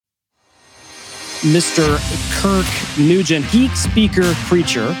Mr. Kirk Nugent, geek speaker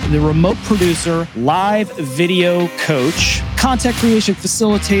preacher, the remote producer, live video coach, content creation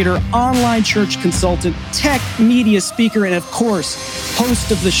facilitator, online church consultant, tech media speaker, and of course, host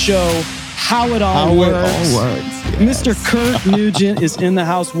of the show, How It All Works. Yes. Mr. Kirk Nugent is in the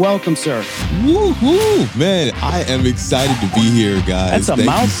house. Welcome, sir. Woohoo! Man, I am excited to be here, guys. That's a Thank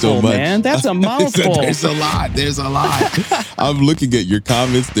mouthful, you so much. man. That's a mouthful. There's a lot. I'm looking at your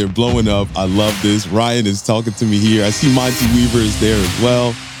comments. They're blowing up. I love this. Ryan is talking to me here. I see Monty Weaver is there as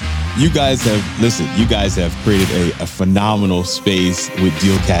well. You guys have created a phenomenal space with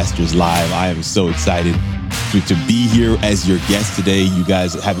Dealcasters Live. I am so excited to be here as your guest today. You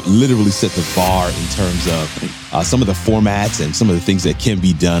guys have literally set the bar in terms of some of the formats and some of the things that can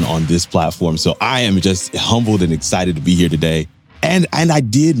be done on this platform. So I am just humbled and excited to be here today. And I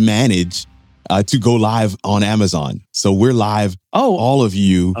did manage to go live on Amazon. So we're live. All of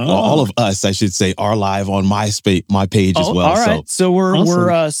you, all of us, I should say, are live on my page as well. All right. So we're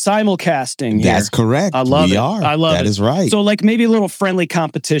simulcasting here. That's correct. I love it. I love it. That is right. So like maybe a little friendly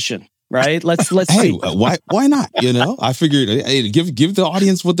competition. Right. Let's hey, see. Why not? I figured, hey, give the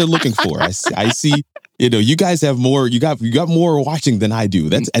audience what they're looking for. I see. You guys have more. You got more watching than I do.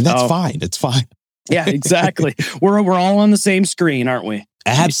 That's fine. It's fine. Yeah, exactly. We're all on the same screen, aren't we?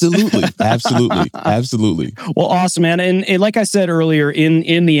 Absolutely. Well, awesome, man. And like I said earlier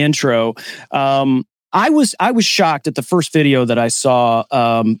in the intro, I was shocked at the first video that I saw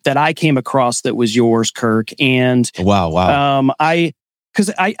that I came across that was yours, Kirk. And wow. Because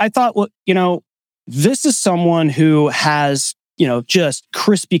I thought, well, this is someone who has, just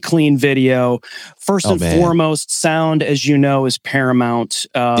crispy clean video. First and foremost, sound, as you know, is paramount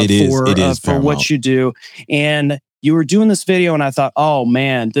for what you do. And you were doing this video and I thought, oh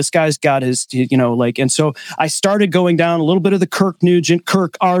man, this guy's got his, and so I started going down a little bit of the Kirk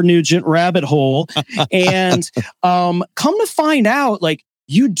R. Nugent rabbit hole. And come to find out,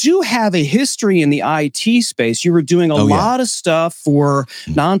 you do have a history in the IT space. You were doing a lot of stuff for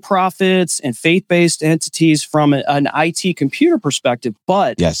nonprofits and faith-based entities from an IT computer perspective.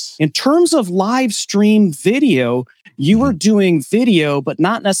 But in terms of live stream video, you were doing video, but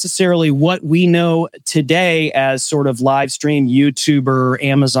not necessarily what we know today as sort of live stream, YouTuber,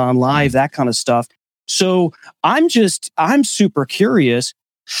 Amazon Live, that kind of stuff. So I'm super curious.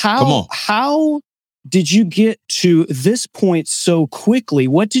 How did you get to this point so quickly?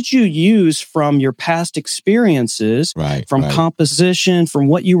 What did you use from your past experiences, from composition, from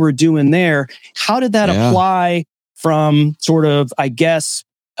what you were doing there? How did that apply from sort of, I guess,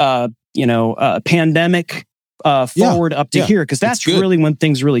 pandemic forward up to here? Because that's really when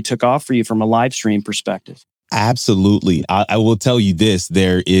things really took off for you from a live stream perspective. Absolutely. I will tell you this.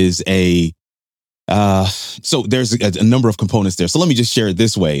 There is so there's a number of components there. So let me just share it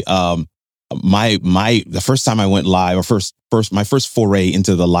this way. The first time I went live, or my first foray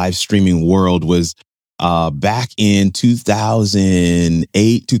into the live streaming world was back in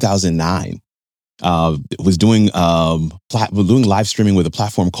 2008, 2009. Was doing live streaming with a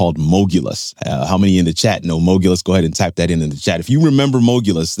platform called Mogulus. How many in the chat know Mogulus? Go ahead and type that in the chat. If you remember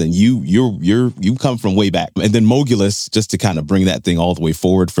Mogulus, then you come from way back. And then Mogulus, just to kind of bring that thing all the way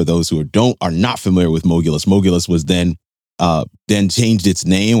forward for those who are not familiar with Mogulus. Mogulus was then changed its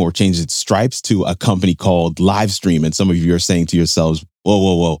name or changed its stripes to a company called Livestream. And some of you are saying to yourselves,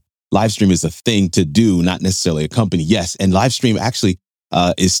 whoa. Livestream is a thing to do, not necessarily a company. Yes. And Livestream actually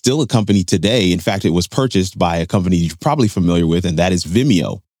is still a company today. In fact, it was purchased by a company you're probably familiar with, and that is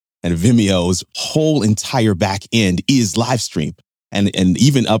Vimeo. And Vimeo's whole entire back end is Livestream. And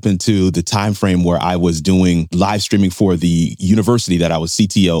even up into the time frame where I was doing live streaming for the university that I was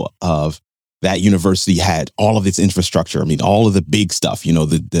CTO of, that university had all of its infrastructure. I mean, all of the big stuff,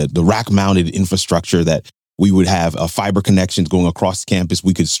 the rack-mounted infrastructure that we would have fiber connections going across campus.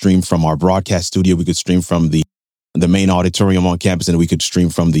 We could stream from our broadcast studio. We could stream from the main auditorium on campus, and we could stream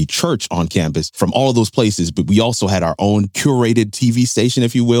from the church on campus, from all of those places. But we also had our own curated TV station,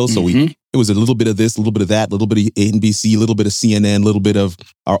 if you will. So it was a little bit of this, a little bit of that, a little bit of NBC, a little bit of CNN, a little bit of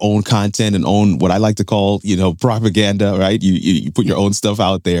our own content and own what I like to call, propaganda, right? You put your own stuff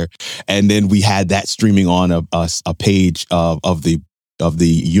out there. And then we had that streaming on a page of the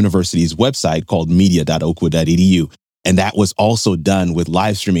university's website called media.oakwood.edu. And that was also done with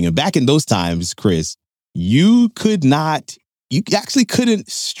live streaming. And back in those times, Chris, you actually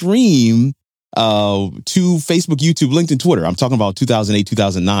couldn't stream to Facebook, YouTube, LinkedIn, Twitter. I'm talking about 2008,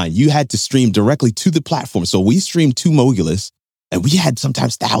 2009. You had to stream directly to the platform. So we streamed to Mogulus, and we had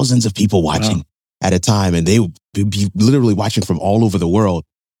sometimes thousands of people watching at a time, and they would be literally watching from all over the world.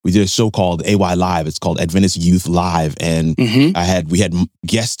 we did a show called AY Live. It's called Adventist Youth Live. And we had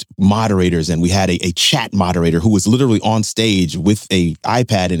guest moderators, and we had a chat moderator who was literally on stage with a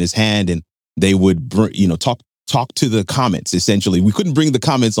iPad in his hand, and they would, talk to the comments. Essentially, we couldn't bring the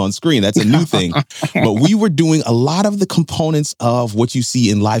comments on screen. That's a new thing, but we were doing a lot of the components of what you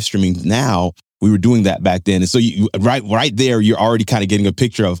see in live streaming now. We were doing that back then. And so right there, you're already kind of getting a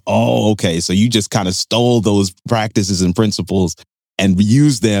picture of, oh, okay. So you just kind of stole those practices and principles and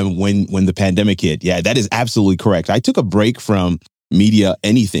used them when the pandemic hit. Yeah, that is absolutely correct. I took a break from media,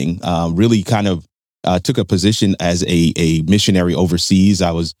 anything, really kind of took a position as a missionary overseas.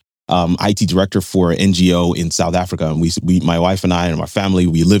 I was IT director for an NGO in South Africa. And we, my wife and I and my family,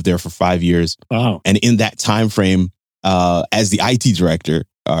 we lived there for 5 years. Wow. And in that time frame, as the IT director,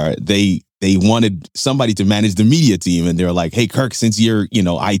 they wanted somebody to manage the media team. And they were like, hey, Kirk, since you're,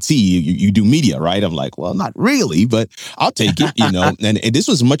 IT, you do media, right? I'm like, well, not really, but I'll take it, And this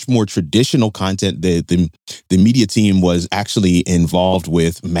was much more traditional content. The media team was actually involved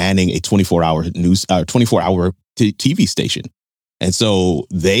with manning a 24-hour TV station. And so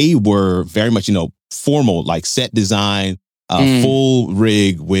they were very much, formal, like set design, full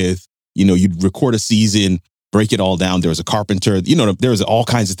rig with, you'd record a season, break it all down. There was a carpenter, there was all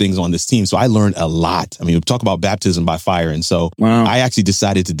kinds of things on this team. So I learned a lot. I mean, we talk about baptism by fire. And so I actually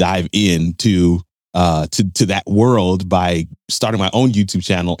decided to dive into to that world by starting my own YouTube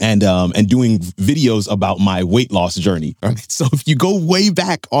channel and doing videos about my weight loss journey. Right? So if you go way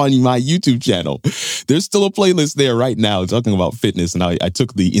back on my YouTube channel, there's still a playlist there right now talking about fitness. And I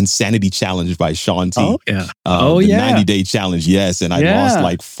took the Insanity Challenge by Shaun T. Oh, yeah. The 90-day challenge. Yes. And I lost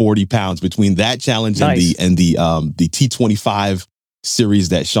like 40 pounds between that challenge and the T25 series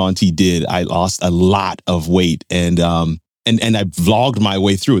that Shaun T did. I lost a lot of weight and I vlogged my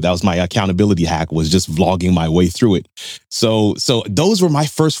way through it. That was my accountability hack, was just vlogging my way through it. So those were my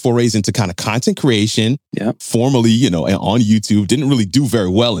first forays into kind of content creation. Yeah. Formally, on YouTube. Didn't really do very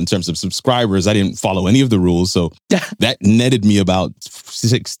well in terms of subscribers. I didn't follow any of the rules. So that netted me about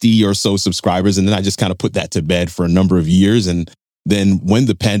 60 or so subscribers. And then I just kind of put that to bed for a number of years. And then when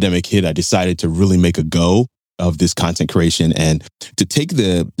the pandemic hit, I decided to really make a go of this content creation and to take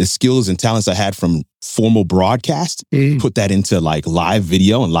the skills and talents I had from formal broadcast, put that into like live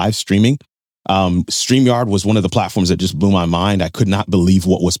video and live streaming. StreamYard was one of the platforms that just blew my mind. I could not believe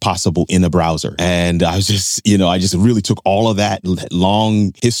what was possible in a browser. And I was just, I just really took all of that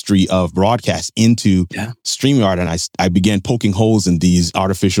long history of broadcast into StreamYard. And I began poking holes in these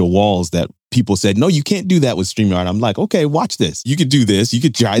artificial walls that people said, no, you can't do that with StreamYard. I'm like, okay, watch this. You could do this. You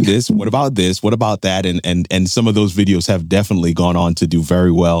could try this. What about this? What about that? And some of those videos have definitely gone on to do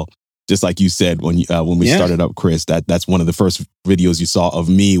very well. Just like you said, when we started up, Chris, that's one of the first videos you saw of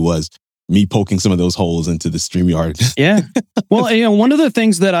me was me poking some of those holes into the StreamYard. Yeah. Well, one of the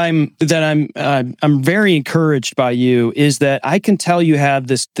things that I'm very encouraged by you is that I can tell you have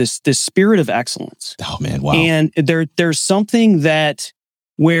this spirit of excellence. Oh man, wow. And there's something that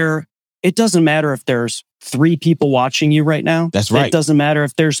where it doesn't matter if there's 3 people watching you right now. That's right. It doesn't matter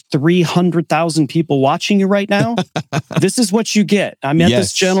if there's 300,000 people watching you right now. This is what you get. I met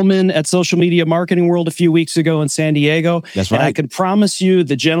this gentleman at Social Media Marketing World a few weeks ago in San Diego. That's right. And I can promise you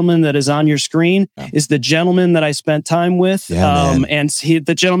the gentleman that is on your screen is the gentleman that I spent time with. And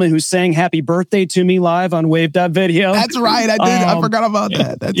the gentleman who sang happy birthday to me live on wave.video. That's right. I did. I forgot about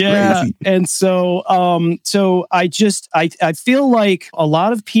that. That's crazy. And so, I feel like a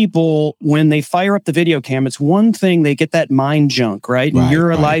lot of people, when they fire up the video camera, it's one thing, they get that mind junk, right? And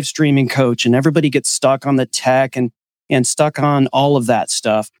you're a live streaming coach and everybody gets stuck on the tech and stuck on all of that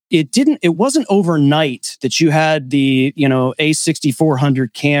stuff. It wasn't overnight that you had the,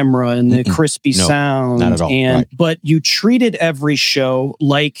 A6400 camera and the crispy sound. Not at all. But you treated every show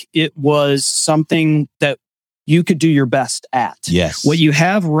like it was something that you could do your best at. Yes. What you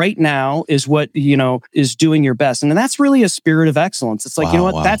have right now is what, is doing your best. And that's really a spirit of excellence. It's like,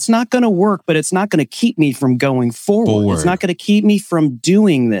 that's not going to work, but it's not going to keep me from going forward. It's not going to keep me from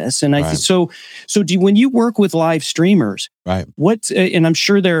doing this. And when you work with live streamers, and I'm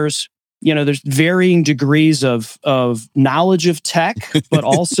sure there's varying degrees of knowledge of tech, but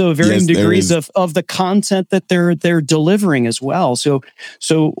also varying degrees of the content that they're delivering as well. So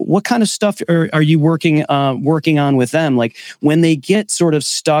what kind of stuff are you working on with them? Like when they get sort of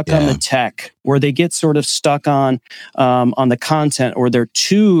stuck on the tech, or they get sort of stuck on the content, or they're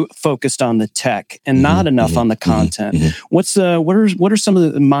too focused on the tech and not enough on the content. What are some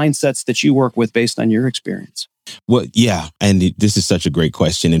of the mindsets that you work with based on your experience? Well, yeah, and this is such a great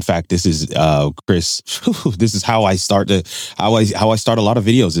question. In fact, this is Chris. This is how I start how I start a lot of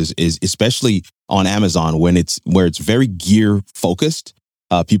videos is especially on Amazon where it's very gear focused.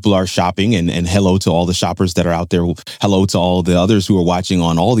 People are shopping, and hello to all the shoppers that are out there. Hello to all the others who are watching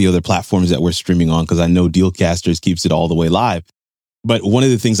on all the other platforms that we're streaming on, because I know Dealcasters keeps it all the way live. But one of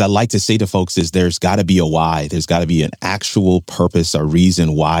the things I like to say to folks is there's got to be a why. There's got to be an actual purpose, a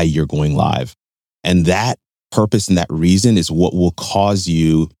reason why you're going live. And that purpose and that reason is what will cause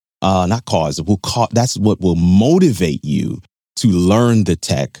you, that's what will motivate you to learn the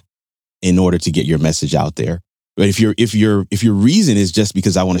tech in order to get your message out there. But if your reason is just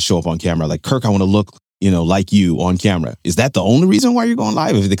because I want to show up on camera, like Kirk, I want to look, like you on camera, is that the only reason why you're going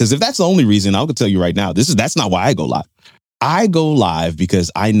live? Because if that's the only reason, I'll tell you right now, that's not why I go live. I go live because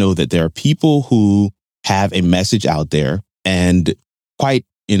I know that there are people who have a message out there, and quite,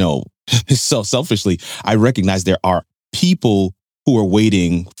 so selfishly, I recognize there are people who are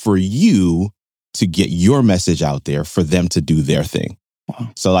waiting for you to get your message out there for them to do their thing.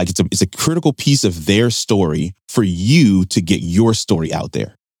 Wow. So like it's a critical piece of their story for you to get your story out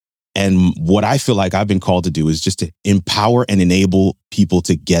there. And what I feel like I've been called to do is just to empower and enable people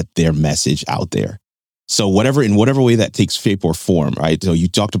to get their message out there. So in whatever way that takes shape or form, right? So you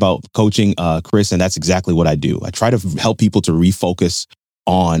talked about coaching, Chris, and that's exactly what I do. I try to help people to refocus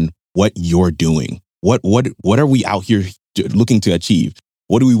on what you're doing. What are we out here looking to achieve?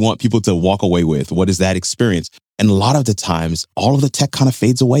 What do we want people to walk away with? What is that experience? And a lot of the times, all of the tech kind of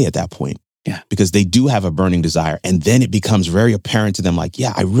fades away at that point. Yeah. Because they do have a burning desire. And then it becomes very apparent to them, like,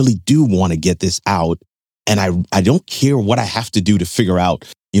 yeah, I really do want to get this out. And I don't care what I have to do to figure out,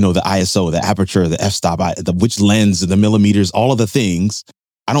 the ISO, the aperture, the f-stop, which lens, the millimeters, all of the things.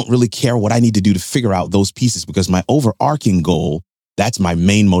 I don't really care what I need to do to figure out those pieces, because my overarching goal, that's my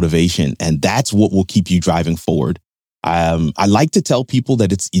main motivation. And that's what will keep you driving forward. I like to tell people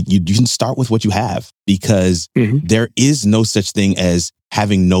that you can start with what you have, because there is no such thing as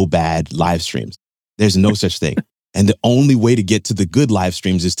having no bad live streams. There's no such thing. And the only way to get to the good live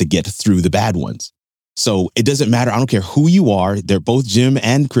streams is to get through the bad ones. So it doesn't matter. I don't care who you are. They're both Jim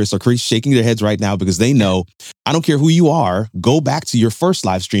and Chris are shaking their heads right now, because they know, I don't care who you are. Go back to your first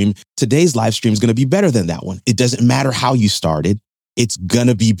live stream. Today's live stream is going to be better than that one. It doesn't matter how you started. It's going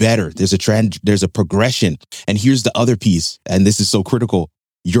to be better. There's a trend. There's a progression. And here's the other piece. And this is so critical.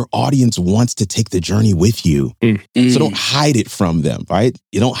 Your audience wants to take the journey with you. So don't hide it from them, right?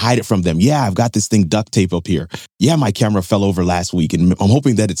 You don't hide it from them. Yeah, I've got this thing duct tape up here. Yeah, my camera fell over last week, and I'm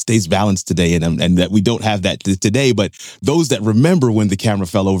hoping that it stays balanced today, and that we don't have that today. But those that remember when the camera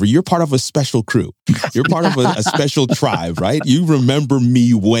fell over, you're part of a special crew. You're part of a special tribe, right? You remember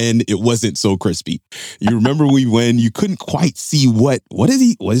me when it wasn't so crispy. You remember me when you couldn't quite see what is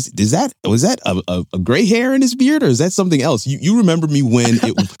he? Was that a gray hair in his beard, or is that something else? You remember me when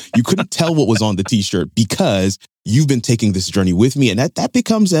you couldn't tell what was on the t-shirt, because you've been taking this journey with me. And that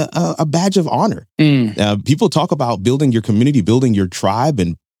becomes a badge of honor. People talk about building your community, building your tribe,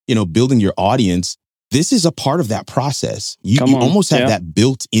 and, building your audience. This is a part of that process. You almost have that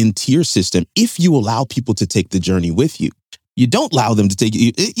built-in tier system if you allow people to take the journey with you. You don't allow them to take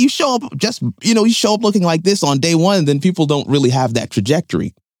it. You show up you show up looking like this on day one, then people don't really have that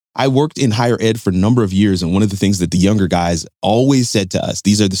trajectory. I worked in higher ed for a number of years, and one of the things that the younger guys always said to us,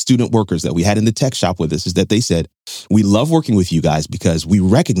 these are the student workers that we had in the tech shop with us, is that they said, we love working with you guys because we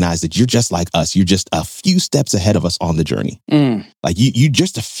recognize that you're just like us. You're just a few steps ahead of us on the journey. Like you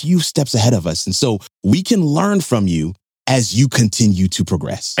just a few steps ahead of us. And so we can learn from you as you continue to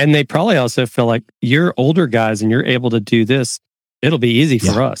progress. And they probably also feel like you're older guys and you're able to do this. It'll be easy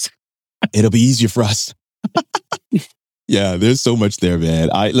for us. It'll be easier for us. Yeah, there's so much there, man.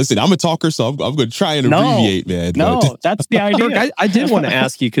 Listen, I'm a talker, so I'm going to try and abbreviate, man. No, that's the idea. Kirk, I did want to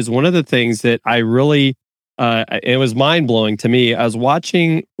ask you, because one of the things that I really, it was mind-blowing to me. I was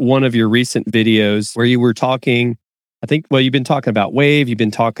watching one of your recent videos where you were talking, you've been talking about Wave, you've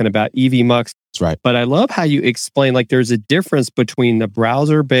been talking about EVMux. That's right. But I love how you explain, like, there's a difference between the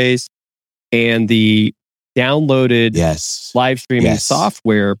browser-based and the downloaded live streaming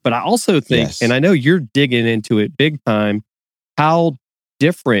software. But I also think, and I know you're digging into it big time, how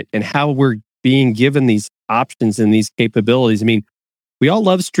different and how we're being given these options and these capabilities. I mean, we all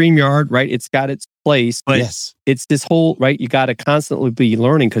love StreamYard, right? It's got its place, but it's this whole, right? You got to constantly be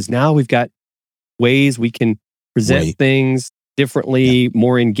learning, because now we've got ways we can present things differently,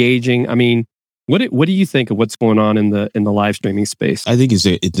 more engaging. I mean, what do you think of what's going on in the live streaming space? I think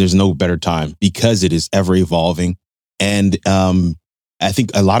there's no better time, because it is ever evolving. And I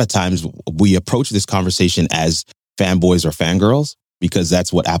think a lot of times we approach this conversation as fanboys or fangirls, because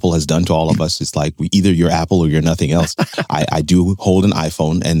that's what Apple has done to all of us. It's like either you're Apple or you're nothing else. I do hold an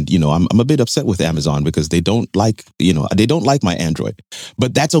iPhone, and I'm a bit upset with Amazon because they don't like my Android,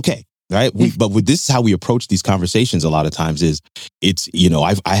 but that's okay. right? But with this is how we approach these conversations a lot of times is it's,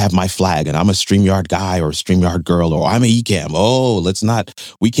 I have my flag and I'm a StreamYard guy or a StreamYard girl, or I'm a Ecamm. Oh,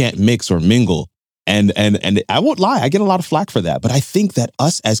 we can't mix or mingle. And I won't lie, I get a lot of flack for that. But I think that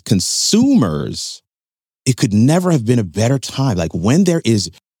us as consumers, it could never have been a better time. Like when there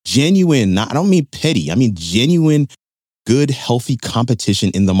is genuine, I don't mean petty, I mean genuine, good, healthy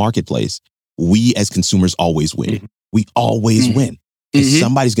competition in the marketplace, we as consumers always win. Mm-hmm. We always win. Because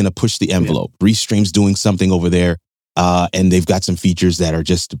somebody's going to push the envelope. Restream's doing something over there, and they've got some features that are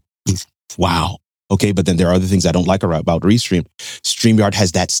just, wow. Okay, but then there are other things I don't like about Restream. StreamYard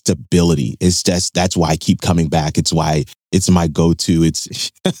has that stability. That's why I keep coming back. It's why it's my go-to.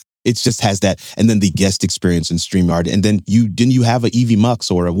 It just has that. And then the guest experience in StreamYard. And then you have a Eevee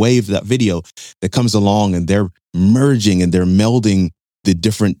Mux or a Wave, that video that comes along and they're merging and they're melding the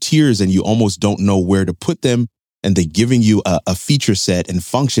different tiers and you almost don't know where to put them. And they're giving you a feature set and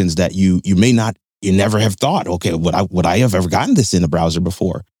functions that you never have thought, okay, would I have ever gotten this in a browser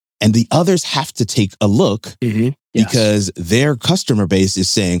before? And the others have to take a look because their customer base is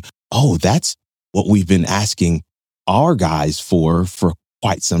saying, oh, that's what we've been asking our guys for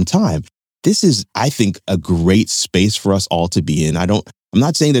quite some time. This is, I think, a great space for us all to be in. I'm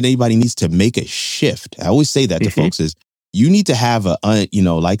not saying that anybody needs to make a shift. I always say that to folks is you need to have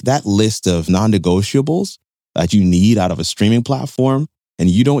like that list of non-negotiables that you need out of a streaming platform. And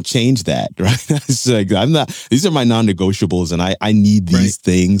you don't change that, right? It's like, these are my non-negotiables and I need these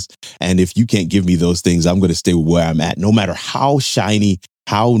things. And if you can't give me those things, I'm going to stay where I'm at, no matter how shiny,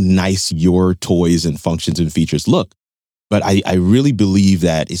 how nice your toys and functions and features look. But I really believe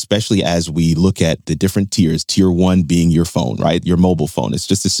that, especially as we look at the different tiers, tier 1 being your phone, right? Your mobile phone. It's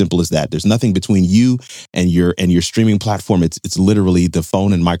just as simple as that. There's nothing between you and your streaming platform. It's literally the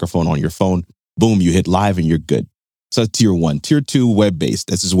phone and microphone on your phone. Boom, you hit live and you're good. So tier 1. Tier 2, web-based.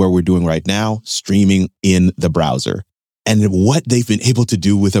 This is where we're doing right now, streaming in the browser. And what they've been able to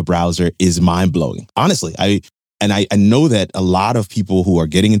do with a browser is mind-blowing. Honestly, I know that a lot of people who are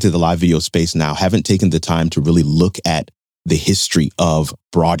getting into the live video space now haven't taken the time to really look at the history of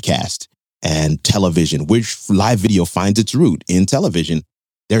broadcast and television, which live video finds its root in television.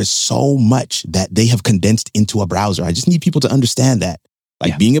 There's so much that they have condensed into a browser. I just need people to understand that.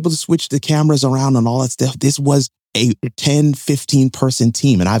 Being able to switch the cameras around and all that stuff, this was a 10, 15 person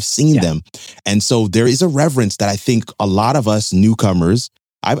team, and I've seen them. And so there is a reverence that I think a lot of us newcomers,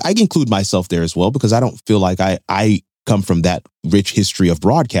 I include myself there as well, because I don't feel like I come from that rich history of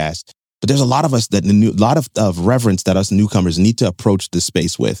broadcast. But there's a lot of us of reverence that us newcomers need to approach the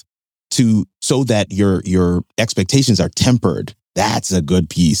space with, so that your expectations are tempered. That's a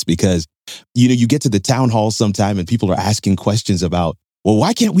good piece, because you get to the town hall sometime and people are asking questions about, well,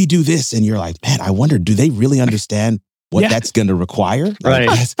 why can't we do this? And you're like, man, I wonder, do they really understand what that's going to require? Right.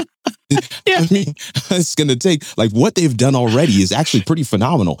 I mean, it's going to take, what they've done already is actually pretty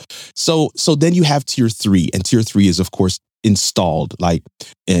phenomenal. So then you have tier 3, and tier 3 is, of course, installed.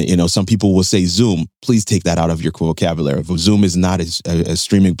 Some people will say Zoom. Please take that out of your vocabulary. Zoom is not a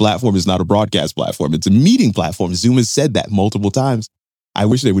streaming platform. It's not a broadcast platform. It's a meeting platform. Zoom has said that multiple times. I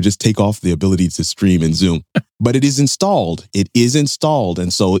wish they would just take off the ability to stream in Zoom, but it is installed. It is installed.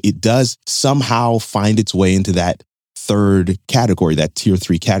 And so it does somehow find its way into that third category, that tier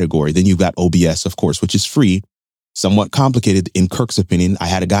 3 category. Then you've got OBS, of course, which is free, somewhat complicated in Kirk's opinion. I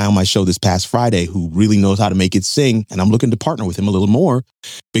had a guy on my show this past Friday who really knows how to make it sing, and I'm looking to partner with him a little more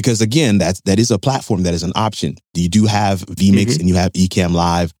because, again, that is a platform that is an option. You do have vMix and you have Ecamm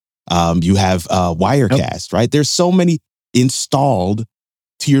Live. You have Wirecast, right? There's so many installed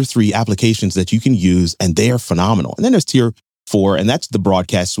tier 3 applications that you can use, and they are phenomenal. And then there's tier 4, and that's the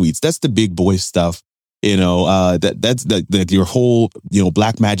broadcast suites. That's the big boy stuff. That's your whole,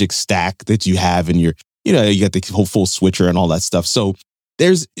 Blackmagic stack that you have, and you got the whole full switcher and all that stuff. So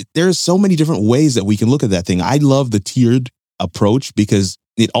there's so many different ways that we can look at that thing. I love the tiered approach because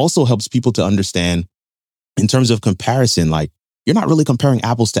it also helps people to understand in terms of comparison. You're not really comparing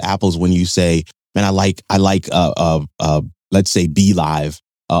apples to apples when you say, man, I like let's say BeLive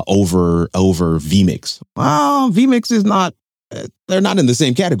over vMix. Well, vMix is not, they're not in the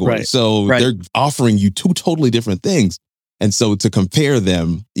same category. Right. So they're offering you two totally different things. And so to compare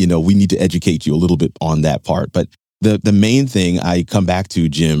them, we need to educate you a little bit on that part. But the main thing I come back to,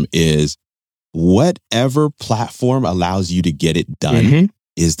 Jim, is whatever platform allows you to get it done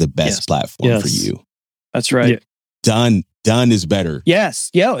is the best platform for you. That's right. Yeah. Done is better. Yes.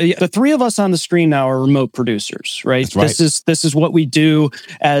 Yeah. The 3 of us on the screen now are remote producers, right? That's right. This is what we do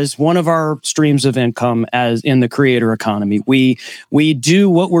as one of our streams of income as in the creator economy. We do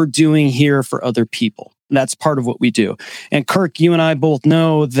what we're doing here for other people. That's part of what we do. And Kirk, you and I both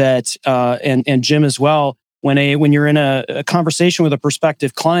know that, and Jim as well, when you're in a conversation with a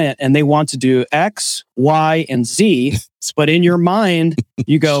prospective client and they want to do X, Y, and Z, but in your mind,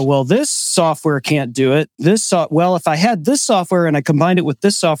 you go, well, this software can't do it. Well, if I had this software and I combined it with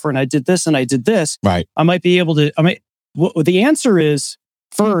this software and I did this and I did this, right, I might be able to, the answer is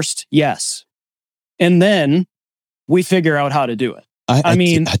first, yes. And then we figure out how to do it. I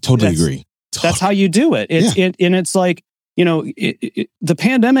totally agree. That's how you do it. And it's like, the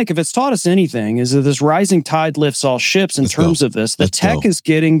pandemic, if it's taught us anything, is that this rising tide lifts all ships in terms of this. The tech is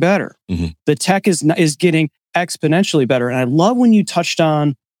getting better. Mm-hmm. The tech is getting exponentially better. And I love when you touched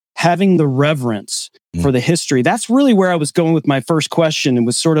on having the reverence for the history. That's really where I was going with my first question. It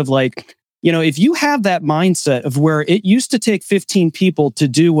was sort of like, if you have that mindset of where it used to take 15 people to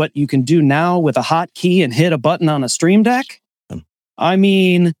do what you can do now with a hotkey and hit a button on a Stream Deck, I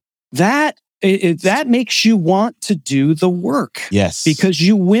mean, that makes you want to do the work. Yes. Because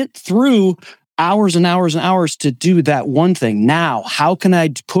you went through hours and hours and hours to do that one thing. Now, how can I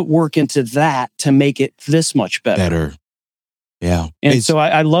put work into that to make it this much better? Yeah. And so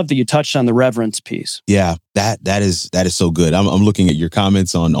I love that you touched on the reverence piece. Yeah, that is so good. I'm looking at your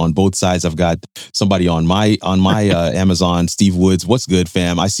comments on both sides. I've got somebody on my Amazon, Steve Woods. What's good,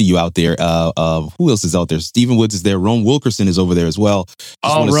 fam? I see you out there. Who else is out there? Stephen Woods is there. Rome Wilkerson is over there as well. Just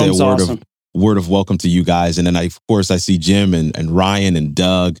want to say a word of welcome to you guys. And then I see Jim and Ryan and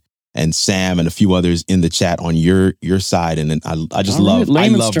Doug and Sam and a few others in the chat on your side. And then I just love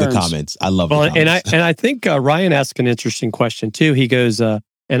the comments. I love the comments. And I think Ryan asked an interesting question too. He goes, and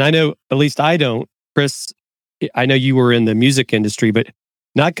I know, at least I don't, Chris, I know you were in the music industry, but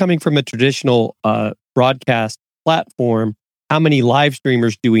not coming from a traditional broadcast platform, how many live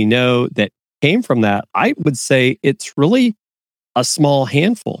streamers do we know that came from that? I would say it's really a small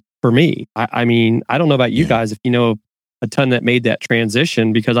handful for me. I mean, I don't know about you guys if you know a ton that made that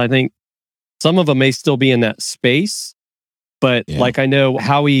transition, because I think some of them may still be in that space. But like I know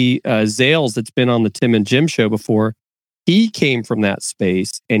Howie Zales, that's been on the Tim and Jim show before, he came from that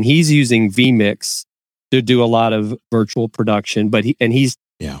space and he's using vMix to do a lot of virtual production. But he's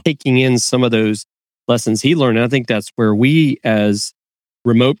taking in some of those lessons he learned. And I think that's where we as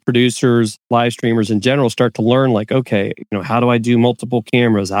remote producers, live streamers in general, start to learn, like, okay, how do I do multiple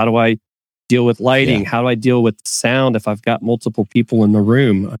cameras? How do I deal with lighting? How do I deal with sound if I've got multiple people in the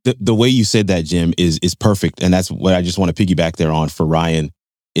room? The way you said that, Jim, is perfect. And that's what I just want to piggyback there on for Ryan,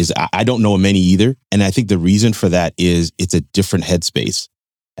 is I don't know many either. And I think the reason for that is it's a different headspace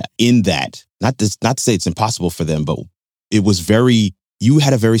in that, not to say it's impossible for them, but it was you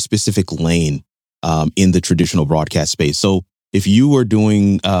had a very specific lane in the traditional broadcast space. So if you were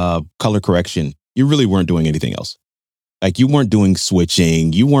doing color correction, you really weren't doing anything else. Like, you weren't doing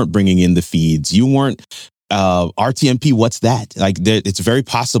switching, you weren't bringing in the feeds, you weren't RTMP. What's that? Like, it's very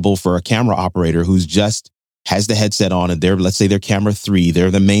possible for a camera operator who's just has the headset on and let's say they're camera 3,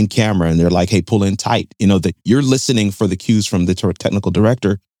 they're the main camera, and they're like, hey, pull in tight. You're listening for the cues from the technical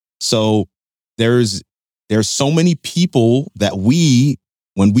director. So there's so many people that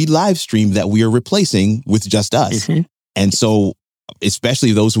when we live stream, that we are replacing with just us. Mm-hmm. And so,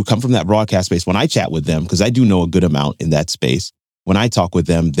 especially those who come from that broadcast space, when I chat with them, because I do know a good amount in that space, when I talk with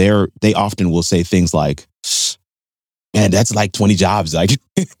them, they often will say things like, man, that's like 20 jobs. Like,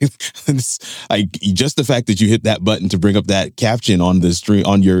 just the fact that you hit that button to bring up that caption on the stream,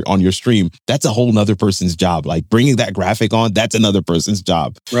 on your stream, that's a whole nother person's job. Like, bringing that graphic on, that's another person's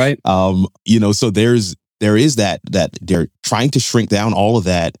job. Right. So there is that they're trying to shrink down all of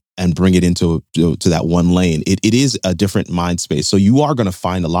that and bring it into that one lane. It is a different mind space. So you are going to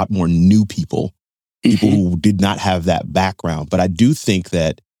find a lot more new people who did not have that background. But I do think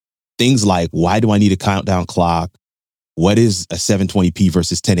that things like, why do I need a countdown clock? What is a 720p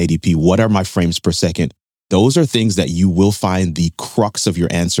versus 1080p? What are my frames per second? Those are things that you will find the crux of your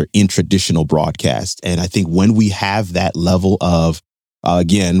answer in traditional broadcast. And I think when we have that level of,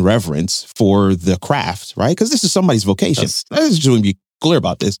 again, reverence for the craft, right? Because this is somebody's vocation. I just want to be clear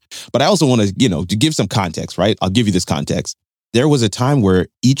about this. But I also want to, to give some context, right? I'll give you this context. There was a time where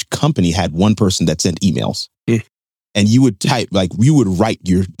each company had one person that sent emails. And you would type, like, you would write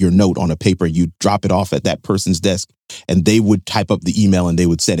your note on a paper, you'd drop it off at that person's desk, and they would type up the email and they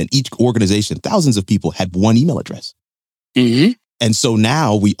would send. And each organization, thousands of people, had one email address. Mm-hmm. And so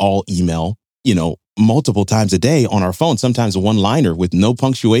now we all email, multiple times a day on our phone, sometimes a one-liner with no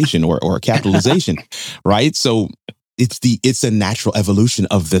punctuation or capitalization, right? So it's a natural evolution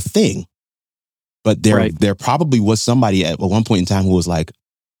of the thing. But there probably was somebody at one point in time who was like,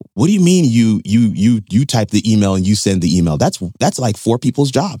 what do you mean you type the email and you send the email? That's like 4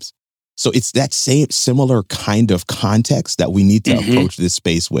 people's jobs. So it's that same similar kind of context that we need to approach this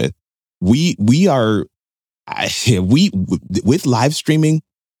space with. With live streaming,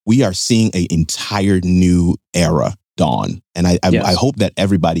 we are seeing an entire new era dawn. And I hope that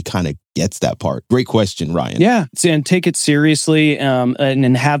everybody kind of gets that part. Great question, Ryan. Yeah. And take it seriously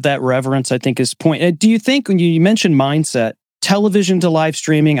and have that reverence, I think, is point. Do you think, when you mentioned mindset, television to live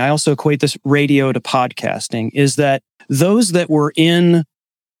streaming, I also equate this radio to podcasting, is that those that were in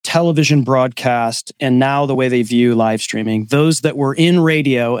television broadcast and now the way they view live streaming, those that were in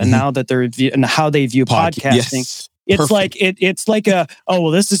radio and now that they're and how they view podcasting. Yes. It's Perfect. it's like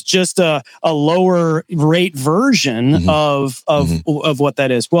this is just a lower rate version of what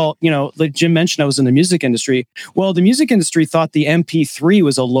that is. Well, like Jim mentioned, I was in the music industry. Well, the music industry thought the MP3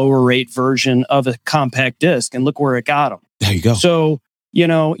 was a lower rate version of a compact disc, and look where it got them. There you go. So,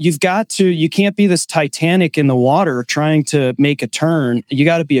 you can't be this Titanic in the water trying to make a turn. You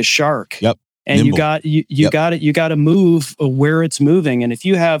got to be a shark. Yep. And Nimble. you got to move where it's moving. And if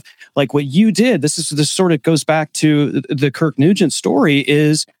you have, like what you did, this sort of goes back to the Kirk Nugent story,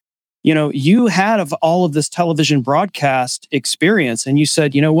 is, you had of all of this television broadcast experience, and you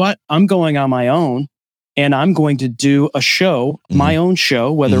said, you know what, I'm going on my own, and I'm going to do a show, my own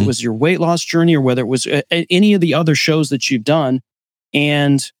show, whether it was your weight loss journey or whether it was any of the other shows that you've done,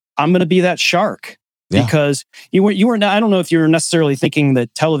 and I'm going to be that shark. Yeah. Because you were not, I don't know if you're necessarily thinking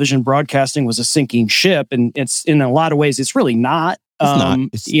that television broadcasting was a sinking ship, and it's, in a lot of ways, it's really not. It's not.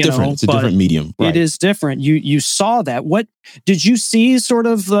 It's different. It's a different medium. Right. It is different. You saw that. What did you see? Sort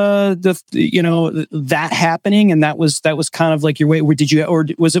of that happening, and that was kind of like your way. Or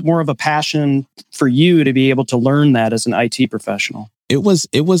was it more of a passion for you to be able to learn that as an IT professional? It was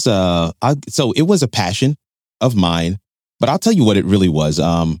a passion of mine, but I'll tell you what it really was.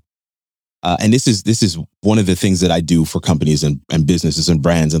 And this is one of the things that I do for companies and businesses and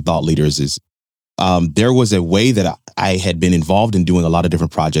brands and thought leaders is there was a way that I had been involved in doing a lot of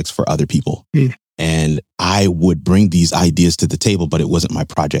different projects for other people. And I would bring these ideas to the table, but it wasn't my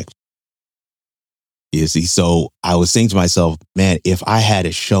project. You see, so I was saying to myself, man, if I had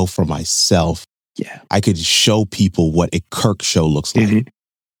a show for myself, I could show people what a Kirk show looks like.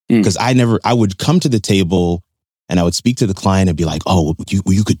 Because I would come to the table and I would speak to the client and be like, oh,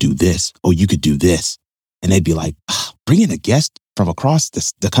 you could do this. Oh, you could do this. And they'd be like, bring in a guest from across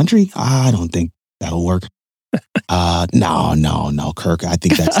the country? I don't think that'll work. No, Kirk, I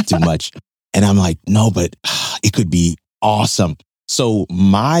think that's too much. And I'm like, no, but it could be awesome. So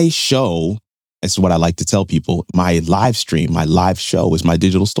my show, that's what I like to tell people, my live stream, my live show is my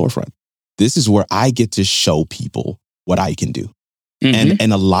digital storefront. This is where I get to show people what I can do.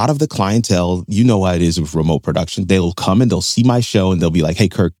 And a lot of the clientele, you know how it is with remote production. They'll come and they'll see my show and they'll be like, hey,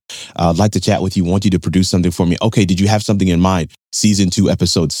 Kirk, I'd like to chat with you. Want you to produce something for me. Okay, did you have something in mind? Season 2,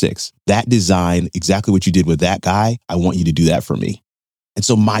 episode 6. That design, exactly what you did with that guy, I want you to do that for me. And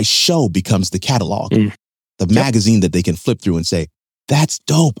so my show becomes the catalog, the magazine that they can flip through and say, that's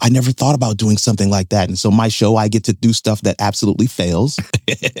dope. I never thought about doing something like that. And so my show, I get to do stuff that absolutely fails.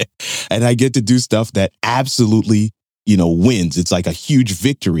 And I get to do stuff that absolutely wins. It's like a huge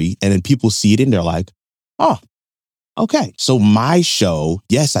victory. And then people see it and they're like, oh, okay. So my show,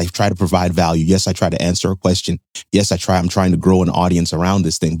 yes, I try to provide value. Yes, I try to answer a question. Yes, I'm trying to grow an audience around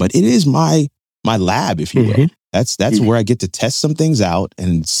this thing, but it is my lab, if you will. That's where I get to test some things out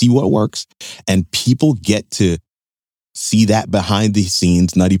and see what works. And people get to see that behind the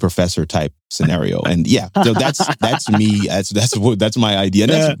scenes Nutty Professor type scenario. And so that's me. That's my idea.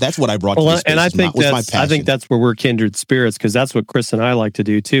 And that's what I brought to this space. And I think that's where we're kindred spirits, because that's what Chris and I like to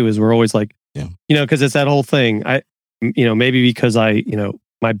do too, is we're always like, because it's that whole thing. Maybe because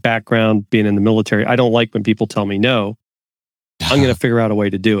my background being in the military, I don't like when people tell me no. I'm going to figure out a way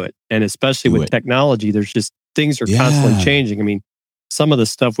to do it. And especially with technology, there's just things are constantly changing. I mean, some of the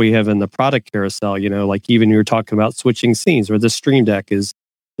stuff we have in the product carousel, like even you were talking about switching scenes, or the Stream Deck is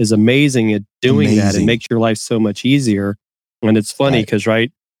amazing at doing that. It makes your life so much easier. And it's funny because,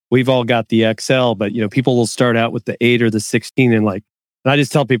 we've all got the XL, but people will start out with the 8 or the 16 and I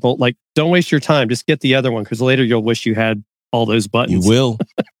just tell people, don't waste your time. Just get the other one, because later you'll wish you had all those buttons.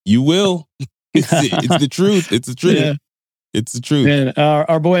 You will. It's the truth. It's the truth. Yeah. It's the truth. And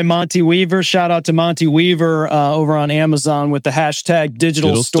our boy Monty Weaver, shout out to Monty Weaver over on Amazon with the hashtag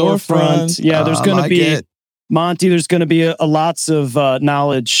digital storefront. Yeah, there's going to be, Monty, there's going to be lots of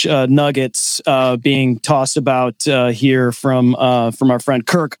knowledge nuggets being tossed about here from our friend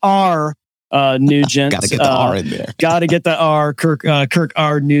Kirk R. Nugent. Got to get the R in there. Got to get the R,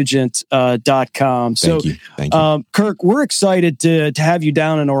 KirkRNugent.com. So, Thank you. Kirk, we're excited to have you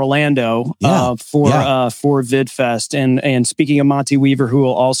down in Orlando for VidFest. And speaking of Monty Weaver, who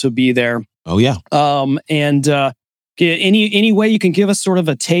will also be there. Oh, yeah. Any way you can give us sort of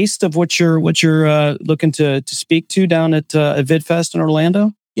a taste of what you're looking to speak to down at VidFest in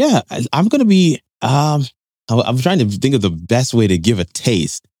Orlando? Yeah, I'm going to be. I'm trying to think of the best way to give a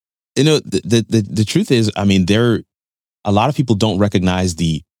taste. You know, the truth is, I mean, a lot of people don't recognize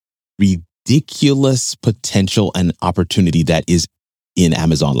the ridiculous potential and opportunity that is in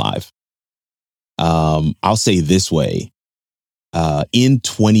Amazon Live. I'll say this way: in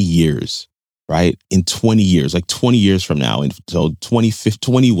 20 years, right? In 20 years, like 20 years from now, until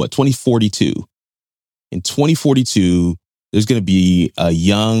 2042. In 2042. There's going to be a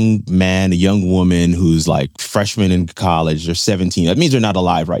young man, a young woman who's like freshman in college. They're 17. That means they're not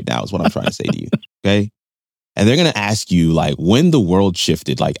alive right now is what I'm trying to say to you. Okay. And they're going to ask you like when the world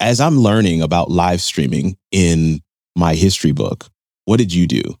shifted, like as I'm learning about live streaming in my history book, what did you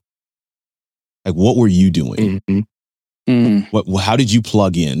do? Like, what were you doing? Mm-hmm. How did you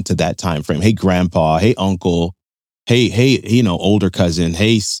plug in to that time frame? Hey, grandpa. Hey, uncle. Hey, older cousin.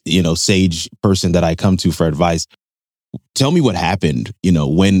 Hey, sage person that I come to for advice. Tell me what happened,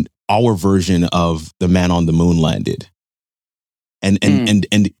 when our version of the man on the moon landed and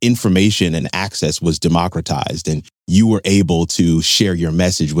information and access was democratized and you were able to share your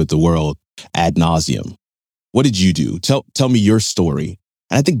message with the world ad nauseum. What did you do? Tell me your story.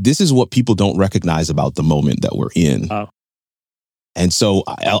 And I think this is what people don't recognize about the moment that we're in. Oh. And so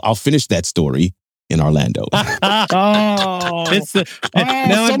I'll finish that story in Orlando. Now I've got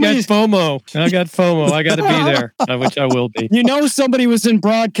FOMO. I got to be there, which I will be. Somebody was in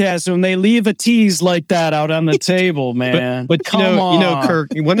broadcast when they leave a tease like that out on the table, man. But come on. Kirk,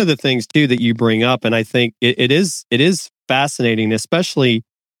 one of the things too that you bring up, and I think it is fascinating, especially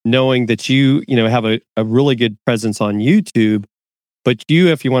knowing that you have a really good presence on YouTube, but you,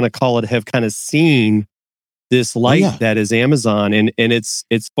 if you want to call it, have kind of seen this light that is Amazon. And it's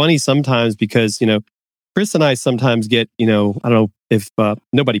funny sometimes because, Chris and I sometimes get, I don't know if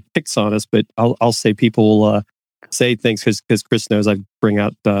nobody picks on us, but I'll say people say things because Chris knows I bring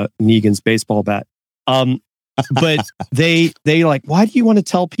out Negan's baseball bat. But they like, why do you want to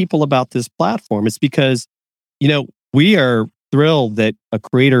tell people about this platform? It's because, we are thrilled that a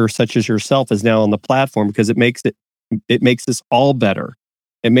creator such as yourself is now on the platform because it makes us all better.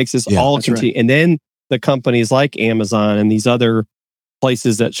 It makes us all continue. Right. And then the companies like Amazon and these other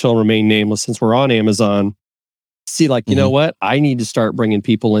places that shall remain nameless since we're on Amazon see like, you know what? I need to start bringing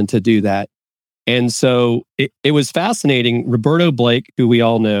people in to do that. And so it was fascinating. Roberto Blake, who we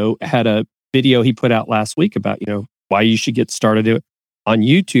all know, had a video he put out last week about, why you should get started on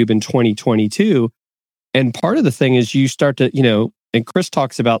YouTube in 2022. And part of the thing is you start to, and Chris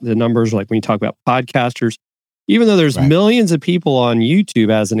talks about the numbers, like when you talk about podcasters, even though there's millions of people on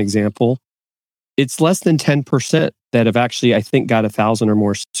YouTube, as an example, it's less than 10% that have actually, I think, got 1,000 or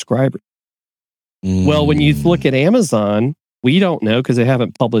more subscribers. Well, when you look at Amazon, we don't know because they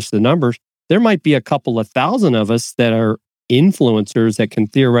haven't published the numbers. There might be a couple of thousand of us that are influencers that can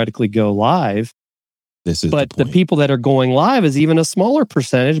theoretically go live. But the people that are going live is even a smaller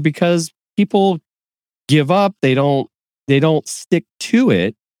percentage because people give up. They don't stick to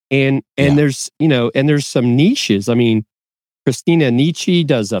it. And there's, and there's some niches. I mean, Christina Nietzsche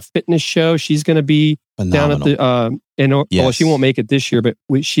does a fitness show. She's going to be phenomenal. Down at the well, she won't make it this year, but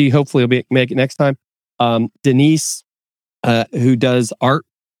she hopefully will make it next time. Denise, who does art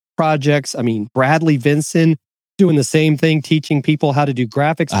projects. I mean, Bradley Vinson doing the same thing, teaching people how to do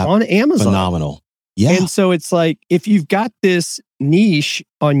graphics on Amazon. Phenomenal. Yeah. And so it's like, if you've got this niche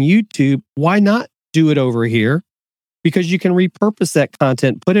on YouTube, why not do it over here? Because you can repurpose that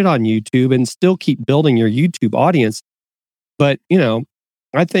content, put it on YouTube, and still keep building your YouTube audience. But,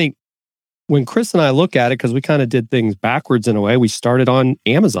 I think when Chris and I look at it, because we kind of did things backwards in a way, we started on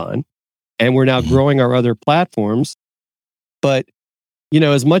Amazon and we're now growing our other platforms. But,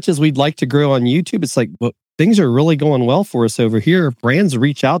 as much as we'd like to grow on YouTube, it's like, well, things are really going well for us over here. Brands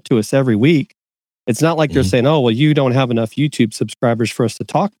reach out to us every week. It's not like they're saying, oh, well, you don't have enough YouTube subscribers for us to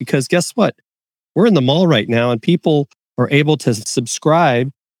talk, because guess what? We're in the mall right now and people are able to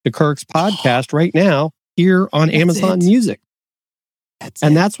subscribe to Kirk's podcast right now here on Amazon Music.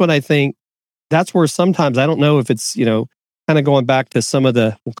 That's what I think. That's where sometimes, I don't know if it's, kind of going back to some of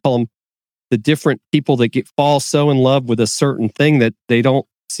the, we'll call them the different people that fall so in love with a certain thing that they don't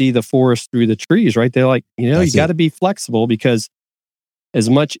see the forest through the trees, right? They're like, you got to be flexible, because as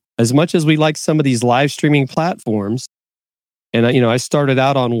much as we like some of these live streaming platforms, And I started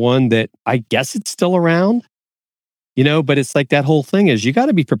out on one that I guess it's still around, but it's like that whole thing is you got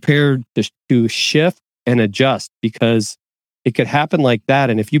to be prepared to shift and adjust, because it could happen like that.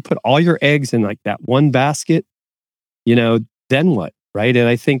 And if you put all your eggs in like that one basket, then what? Right. And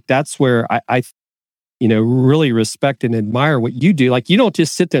I think that's where I really respect and admire what you do. Like, you don't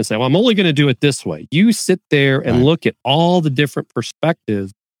just sit there and say, well, I'm only going to do it this way. You sit there and look at all the different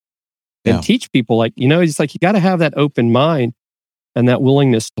perspectives and teach people, like, it's like, you got to have that open mind and that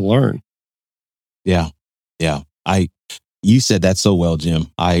willingness to learn. Yeah. Yeah. You said that so well, Jim.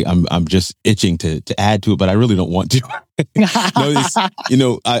 I'm just itching to add to it, but I really don't want to.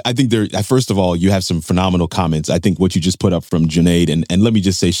 I think first of all, you have some phenomenal comments. I think what you just put up from Junaid, and let me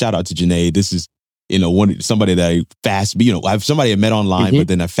just say, shout out to Junaid. This is, somebody that I have somebody I met online, but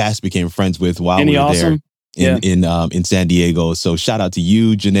then I fast became friends with while we were there in San Diego. So shout out to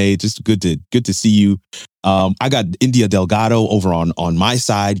you, Junaid. Just good to see you. I got India Delgado over on my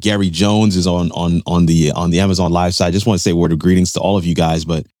side. Gary Jones is on the Amazon Live side. Just want to say a word of greetings to all of you guys.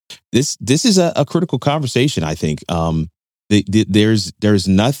 But this is a critical conversation, I think. There's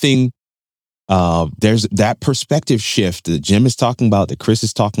nothing. There's that perspective shift that Jim is talking about, that Chris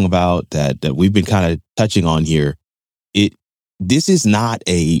is talking about, that we've been kind of touching on here. This is not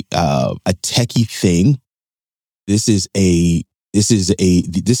a techie thing. This is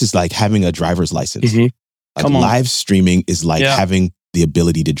like having a driver's license. Mm-hmm. Like live streaming is like having the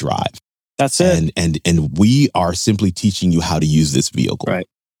ability to drive. That's it. And we are simply teaching you how to use this vehicle. Right.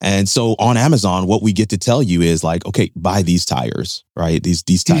 And so on Amazon, what we get to tell you is like, okay, buy these tires, right?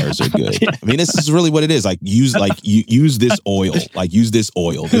 These tires are good. I mean, this is really what it is. Like use this oil. Like use this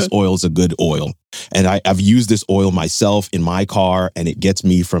oil. This oil is a good oil. And I've used this oil myself in my car, and it gets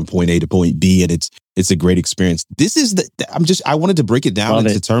me from point A to point B, and it's a great experience. This is I wanted to break it down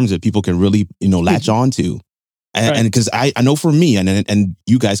into terms that people can really, latch on to. And because I know for me, and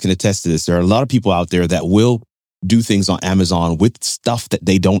you guys can attest to this, there are a lot of people out there that will do things on Amazon with stuff that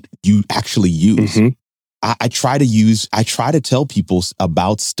you actually use. Mm-hmm. I try to tell people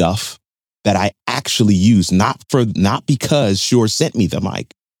about stuff that I actually use, not because Shure sent me the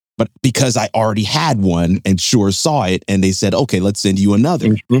mic, but because I already had one and Shure saw it and they said, okay, let's send you another.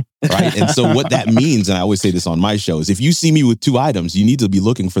 Mm-hmm. Right. And so what that means, and I always say this on my show, is if you see me with 2 items, you need to be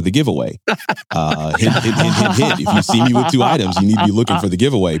looking for the giveaway. Hint. If you see me with 2 items, you need to be looking for the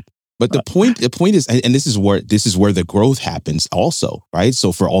giveaway. But the point is, and this is where the growth happens also, right?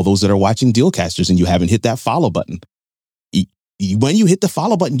 So for all those that are watching Dealcasters and you haven't hit that follow button, when you hit the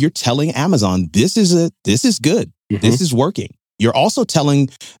follow button, you're telling Amazon, this is good. Mm-hmm. This is working. You're also telling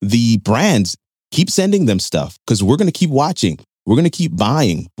the brands, keep sending them stuff, because we're going to keep watching. We're going to keep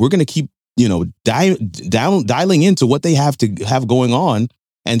buying. We're going to keep, dialing into what they have to have going on.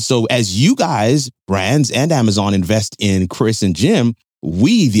 And so as you guys, brands and Amazon, invest in Chris and Jim,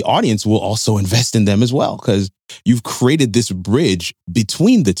 we, the audience, will also invest in them as well, because you've created this bridge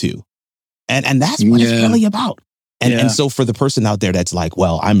between the two. And that's what it's really about. And so for the person out there that's like,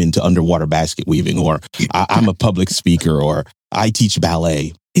 well, I'm into underwater basket weaving, or I'm a public speaker, or I teach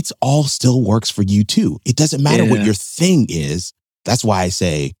ballet, it's all still works for you too. It doesn't matter what your thing is. That's why I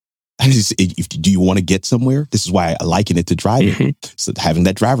say, do you want to get somewhere? This is why I liken it to driving. Mm-hmm. So having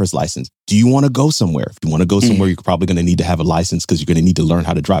that driver's license. Do you want to go somewhere? If you want to go somewhere, you're probably going to need to have a license, because you're going to need to learn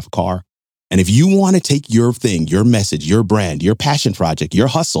how to drive a car. And if you want to take your thing, your message, your brand, your passion project, your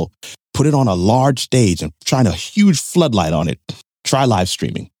hustle, put it on a large stage and shine a huge floodlight on it, try live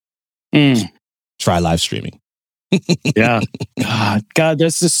streaming. Try live streaming. Yeah. God,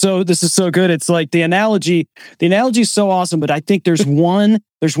 this is so good. It's like the analogy is so awesome, but I think there's one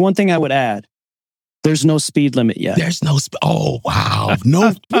thing I would add. There's no speed limit yet. There's no oh wow.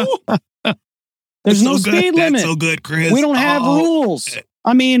 No. There's no speed limit. That's so good, Chris. We don't have rules.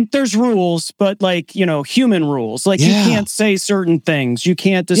 I mean, there's rules, but like, human rules. Like you can't say certain things. You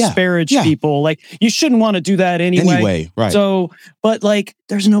can't disparage people. Like you shouldn't want to do that anyway. Right. So, but like,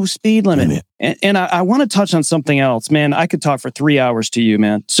 there's no speed limit. And I want to touch on something else, man. I could talk for 3 hours to you,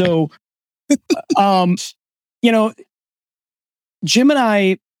 man. So, Jim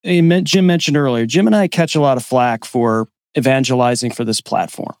mentioned earlier, Jim and I catch a lot of flack for evangelizing for this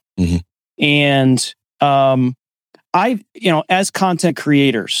platform. Mm-hmm. And, as content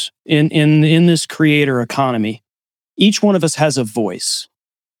creators in this creator economy, each one of us has a voice.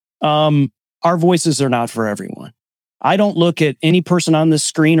 Our voices are not for everyone. I don't look at any person on this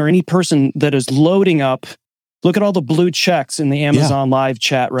screen or any person that is loading up. Look at all the blue checks in the Amazon Live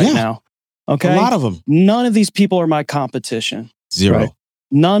chat right now. Okay. A lot of them. None of these people are my competition. Zero. Right?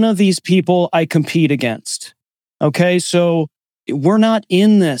 None of these people I compete against. Okay. So we're not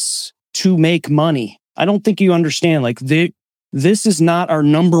in this to make money. I don't think you understand. Like this is not our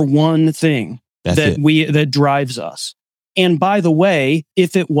number one thing that drives us. And by the way,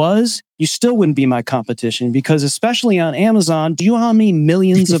 if it was, you still wouldn't be my competition, because especially on Amazon, do you know how many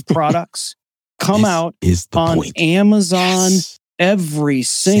millions of products come out on Amazon every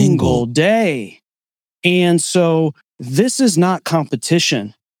single day? And so this is not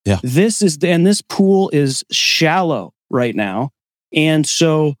competition. Yeah. This pool is shallow right now. And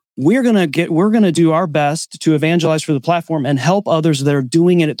so we're going to do our best to evangelize for the platform and help others that are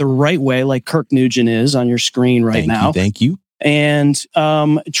doing it the right way, like Kirk Nugent is on your screen right now. Thank you. And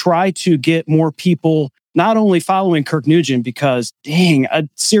try to get more people not only following Kirk Nugent, because dang,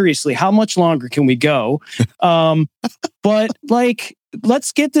 seriously, how much longer can we go? But like,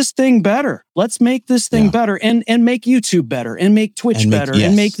 let's get this thing better. Let's make this thing better, and make YouTube better, and make Twitch better,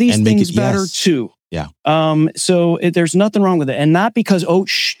 and make these things better too. Yeah. So there's nothing wrong with it, and not because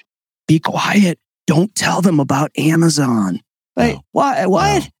be quiet. Don't tell them about Amazon. Like, why?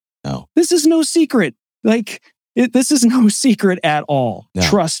 What? No. This is no secret. Like, this is no secret at all. No.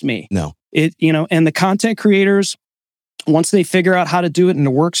 Trust me. No. And the content creators, once they figure out how to do it and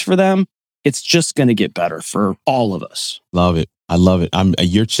it works for them, it's just going to get better for all of us. Love it. I love it.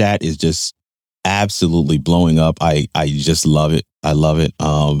 Your chat is just absolutely blowing up. I just love it. I love it.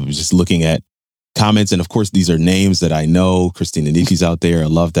 Just looking at comments, and of course, these are names that I know. Christina Nietzsche's out there. I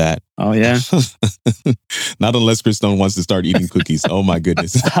love that. Oh yeah. Not unless Chris Stone wants to start eating cookies. Oh my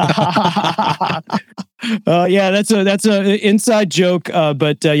goodness. Yeah, that's a inside joke.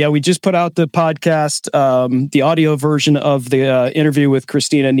 But we just put out the podcast, the audio version of the interview with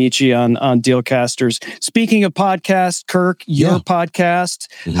Christina Nietzsche on Dealcasters. Speaking of podcasts, Kirk, your podcast,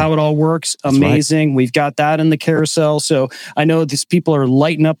 how it all works, amazing. Right. We've got that in the carousel. So I know these people are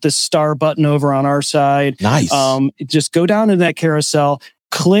lighting up this star button over on our side. Nice. Just go down to that carousel.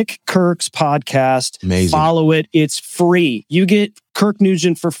 Click Kirk's podcast. Amazing. Follow it. It's free. You get Kirk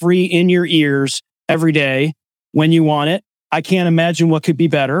Nugent for free in your ears every day when you want it. I can't imagine what could be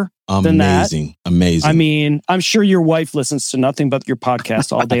better than that. Amazing. I mean, I'm sure your wife listens to nothing but your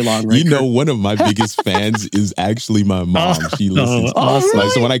podcast all day long. Right, Kirk? One of my biggest fans is actually my mom. She listens. Awesome.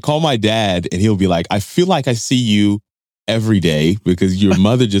 So when I call my dad, and he'll be like, I feel like I see you every day because your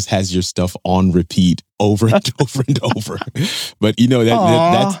mother just has your stuff on repeat over and over and over. But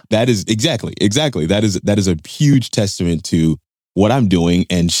that is exactly. That is a huge testament to what I'm doing,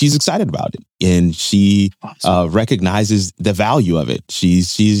 and she's excited about it, and she recognizes the value of it.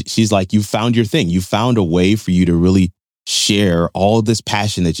 She's like, you found your thing. You found a way for you to really share all this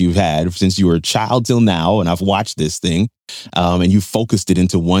passion that you've had since you were a child till now, and I've watched this thing, and you focused it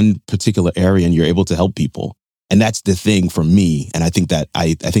into one particular area, and you're able to help people. And that's the thing for me. And I think that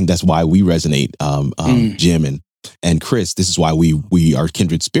I think that's why we resonate, Jim and Chris. This is why we are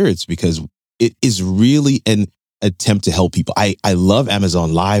kindred spirits, because it is really an attempt to help people. I love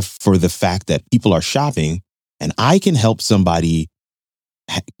Amazon Live for the fact that people are shopping, and I can help somebody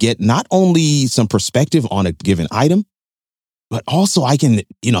get not only some perspective on a given item, but also I can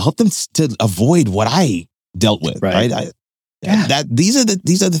help them to avoid what I dealt with. Right. These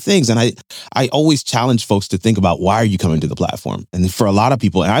are the things. And I always challenge folks to think about, why are you coming to the platform? And for a lot of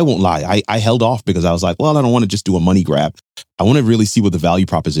people, and I won't lie, I held off because I was like, well, I don't want to just do a money grab. I want to really see what the value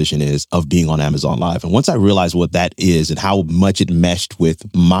proposition is of being on Amazon Live. And once I realized what that is and how much it meshed with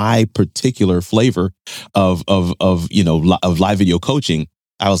my particular flavor of live video coaching,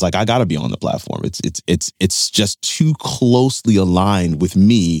 I was like, I got to be on the platform. It's just too closely aligned with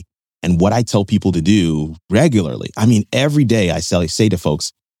me and what I tell people to do regularly. I mean, every day I say to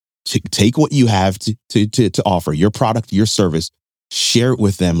folks, take what you have to offer, your product, your service, share it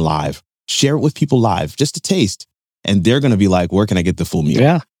with them live, share it with people live, just a taste. And they're going to be like, where can I get the full meal?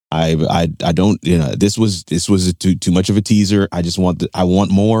 Yeah. I don't, this was too much of a teaser. I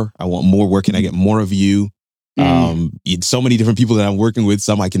want more. I want more. Where can I get more of you? So many different people that I'm working with,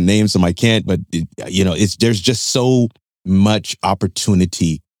 some I can name, some I can't, but there's just so much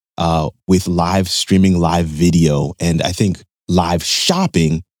opportunity with live streaming, live video. And I think live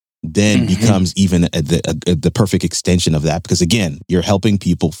shopping then becomes even the perfect extension of that. Because again, you're helping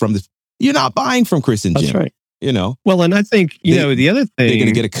people you're not buying from Chris and Jim. That's right. Well, and I think, the other thing, they're going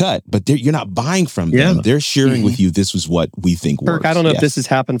to get a cut, but you're not buying from them. They're sharing with you, this was what we think works. Kirk, I don't know if this has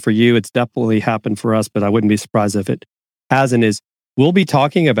happened for you. It's definitely happened for us, but I wouldn't be surprised if it hasn't. We'll be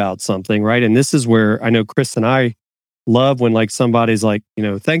talking about something, right? And this is where I know Chris and I love when somebody's like,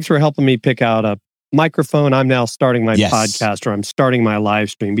 thanks for helping me pick out a microphone. I'm now starting my podcast, or I'm starting my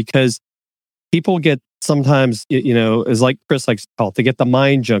live stream, because people get sometimes, is like Chris likes to call it, they get the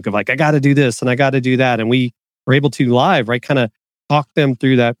mind junk of I got to do this and I got to do that. And we are able to live, right, kind of talk them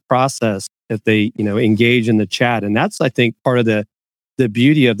through that process if they, engage in the chat. And that's, I think, part of the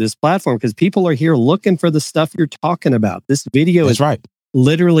beauty of this platform, because people are here looking for the stuff you're talking about. This video is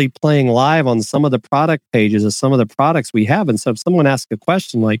literally playing live on some of the product pages of some of the products we have. And so if someone asks a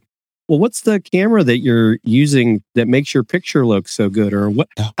question like, well, what's the camera that you're using that makes your picture look so good? Or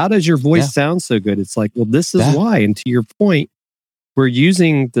how does your voice sound so good? It's like, well, this is why. And to your point, we're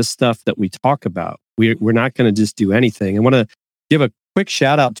using the stuff that we talk about. We're not going to just do anything. I want to give a quick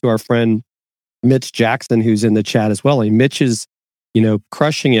shout out to our friend, Mitch Jackson, who's in the chat as well. And Mitch is,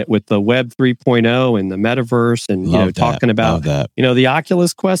 crushing it with the Web 3.0 and the metaverse and, talking about, the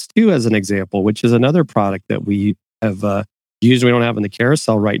Oculus Quest 2 as an example, which is another product that we have used. We don't have in the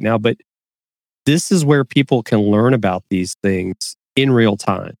carousel right now, but this is where people can learn about these things in real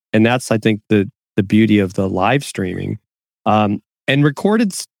time. And that's, I think, the beauty of the live streaming. And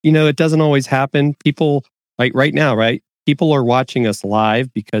recorded, it doesn't always happen. People, like right now, right? People are watching us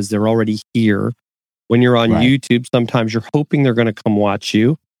live because they're already here. When you're on YouTube, sometimes you're hoping they're going to come watch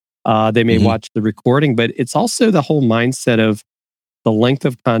you. They may watch the recording, but it's also the whole mindset of the length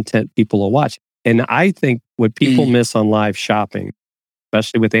of content people will watch. And I think what people miss on live shopping,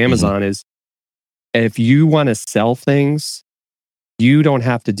 especially with Amazon, is if you want to sell things, you don't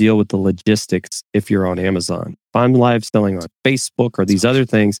have to deal with the logistics if you're on Amazon. If I'm live selling on Facebook or these other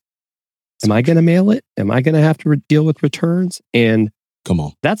things, am I going to mail it? Am I going to have to deal with returns? And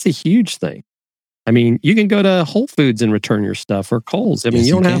that's a huge thing. I mean, you can go to Whole Foods and return your stuff, or Kohl's. I mean,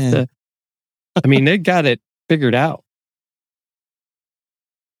 you don't have to. I mean, they got it figured out.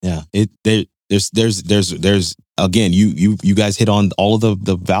 Yeah, there's again, you guys hit on all of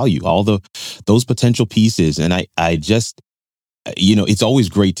the value, all those potential pieces, and I just, it's always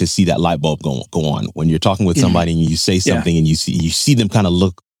great to see that light bulb go on when you're talking with somebody and you say something and you see them kind of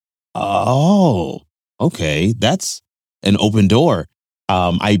look, oh, okay, that's an open door.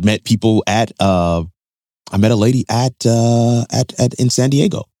 I met people I met a lady at in San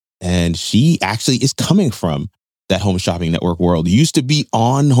Diego, and she actually is coming from that Home Shopping Network world. Used to be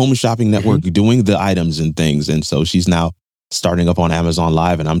on Home Shopping Network doing the items and things. And so she's now starting up on Amazon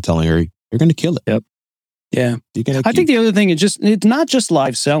Live, and I'm telling her, you're going to kill it. Yep. Yeah. I think the other thing is it's not just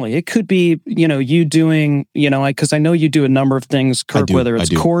live selling. It could be, you doing, because I know you do a number of things, Kirk, whether it's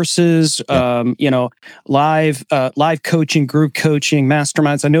courses, live coaching, group coaching,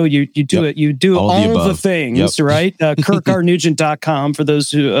 masterminds. I know you do it. You do all the things, right? KirkRNugent.com for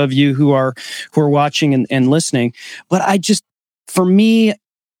those of you who are watching and listening. But for me,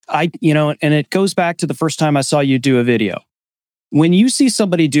 and it goes back to the first time I saw you do a video. When you see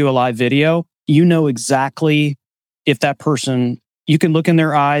somebody do a live video, you know exactly if that person, you can look in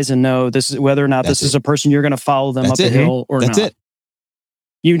their eyes and know this is whether or not this is a person you're going to follow them up the hill or not. That's it.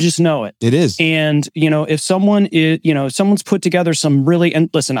 You just know it. It is. And, if someone is, someone's put together some really, and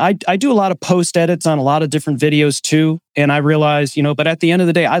listen, I do a lot of post edits on a lot of different videos too. And I realize, but at the end of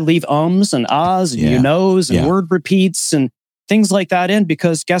the day, I leave ums and ahs and and word repeats and things like that in,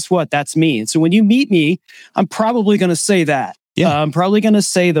 because guess what? That's me. And so when you meet me, I'm probably going to say that. Yeah, I'm probably going to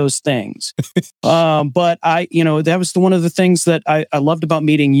say those things. But that was one of the things that I loved about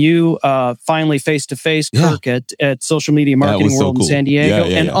meeting you finally face to face, Kirk, at Social Media Marketing World in San Diego,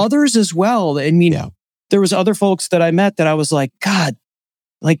 and others as well. I mean, there was other folks that I met that I was like, God,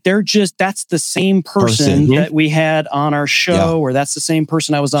 like that's the same person that we had on our show, or that's the same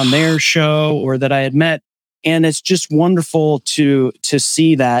person I was on their show, or that I had met. And it's just wonderful to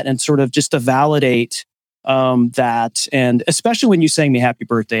see that and sort of just to validate that. And especially when you sang me happy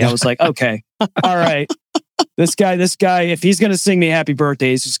birthday, I was like, okay, all right, this guy, if he's going to sing me happy birthday,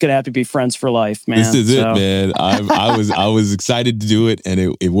 he's just going to have to be friends for life, man. This is it, man. I was excited to do it,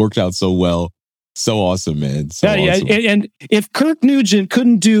 and it worked out so well. So awesome, man. So awesome. And if Kirk Nugent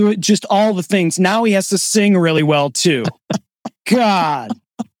couldn't do just all the things, now he has to sing really well too. God.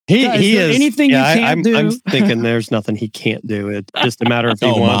 He is anything you can't do. I'm thinking there's nothing he can't do. It's just a matter of if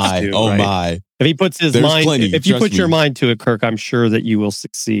he wants to. My! If he puts his mind, if you put your mind to it, Kirk, I'm sure that you will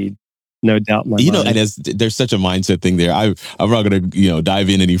succeed. No doubt in my mind. And there's such a mindset thing there. I'm not going to dive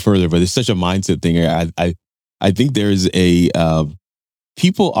in any further, but there's such a mindset thing here. I think there's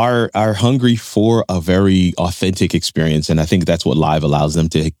people are hungry for a very authentic experience, and I think that's what live allows them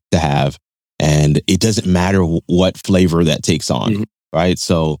to have. And it doesn't matter what flavor that takes on. Right.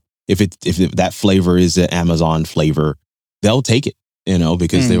 So if that flavor is an Amazon flavor, they'll take it,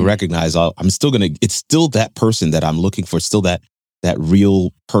 because they recognize it's still that person that I'm looking for, still that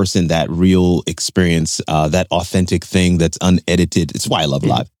real person, that real experience, that authentic thing that's unedited. It's why I love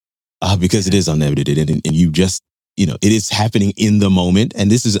live, because it is unedited and you just, it is happening in the moment.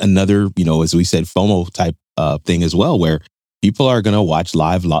 And this is another, as we said, FOMO type thing as well, where people are going to watch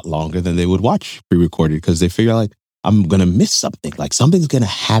live a lot longer than they would watch pre-recorded because they figure like, I'm going to miss something, like something's going to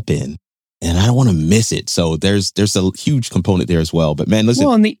happen and I don't want to miss it. So there's a huge component there as well. But man, listen.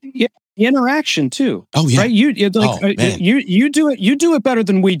 Well, and the interaction too. Oh yeah. Right. You do it better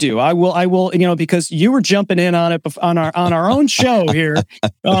than we do. I will, because you were jumping in on it on our own show here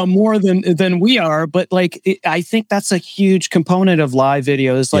more than we are. But I think that's a huge component of live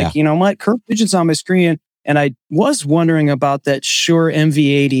video. It's like, you know what, Kirk Pigeon's on my screen. And I was wondering about that Shure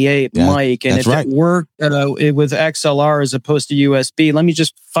MV88 mic, and if it worked with XLR as opposed to USB. Let me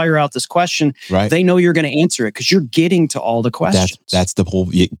just fire out this question. Right. They know you're going to answer it because you're getting to all the questions. That's the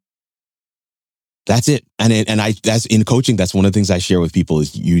whole. That's it. And that's in coaching. That's one of the things I share with people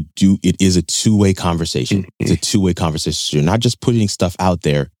is it is a two-way conversation. It's a two-way conversation. So you're not just putting stuff out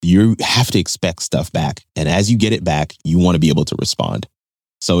there. You have to expect stuff back, and as you get it back, you want to be able to respond.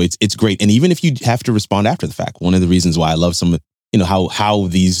 So it's great. And even if you have to respond after the fact, one of the reasons why I love how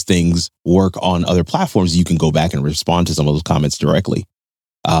these things work on other platforms, you can go back and respond to some of those comments directly.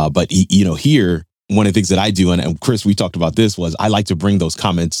 But here, one of the things that I do, and Chris, we talked about this, was I like to bring those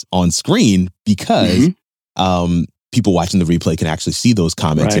comments on screen because people watching the replay can actually see those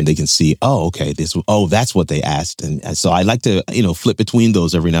comments and they can see, that's what they asked. And so I like to, flip between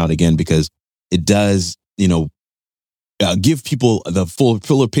those every now and again because it does, give people the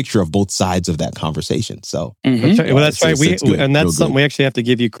fuller picture of both sides of that conversation. So that's right. Well, that's right. That's something we actually have to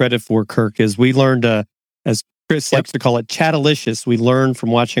give you credit for, Kirk, is we learned, as Chris likes to call it, chatalicious. We learned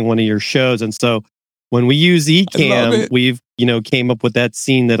from watching one of your shows. And so when we use Ecamm, we've, came up with that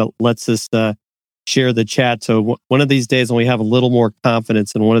scene that lets us share the chat. So one of these days when we have a little more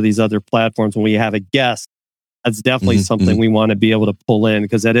confidence in one of these other platforms, when we have a guest, that's definitely something we want to be able to pull in,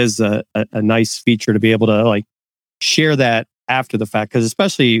 because that is a nice feature to be able to share that after the fact. Because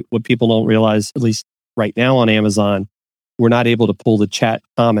especially what people don't realize, at least right now on Amazon, we're not able to pull the chat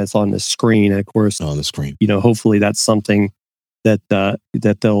comments on the screen. And of course, on the screen, hopefully that's something that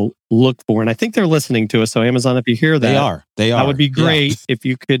they'll look for. And I think they're listening to us. So Amazon, if you hear that, they are. That would be great if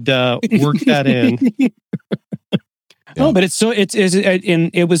you could work that in. No, but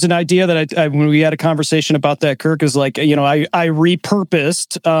it was an idea that I when we had a conversation about that, Kirk, is I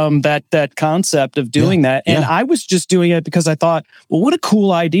repurposed that concept of doing that. And I was just doing it because I thought, well, what a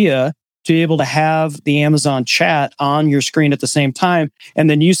cool idea to be able to have the Amazon chat on your screen at the same time. And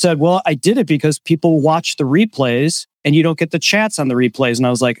then you said, well, I did it because people watch the replays and you don't get the chats on the replays. And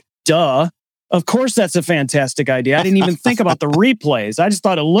I was like, duh, of course that's a fantastic idea. I didn't even think about the replays. I just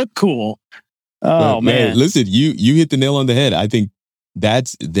thought it looked cool. Oh, man. Listen, you hit the nail on the head. I think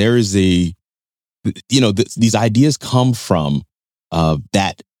these ideas come from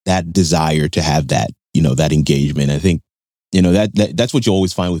that desire to have that, that engagement. I think, that's what you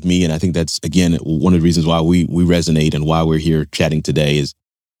always find with me. And I think that's, again, one of the reasons why we resonate and why we're here chatting today is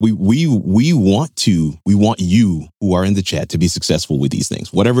we want you who are in the chat to be successful with these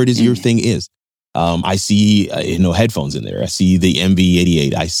things, whatever it is your thing is. I see, headphones in there. I see the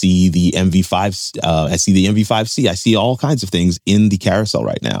MV88. I see the MV5. I see the MV5C. I see all kinds of things in the carousel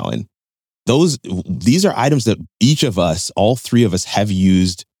right now. And these are items that each of us, all three of us, have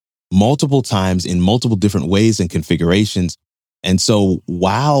used multiple times in multiple different ways and configurations. And so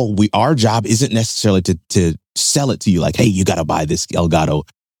while our job isn't necessarily to sell it to you like, hey, you got to buy this Elgato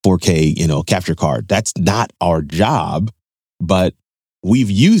 4K, capture card. That's not our job, but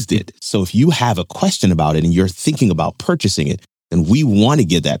we've used it. So if you have a question about it and you're thinking about purchasing it, then we want to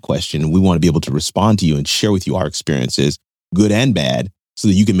get that question and we want to be able to respond to you and share with you our experiences, good and bad, so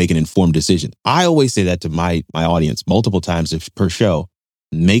that you can make an informed decision. I always say that to my audience multiple times per show.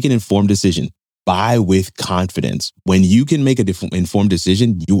 Make an informed decision. Buy with confidence. When you can make an informed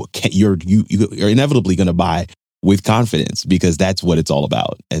decision, you're inevitably going to buy with confidence, because that's what it's all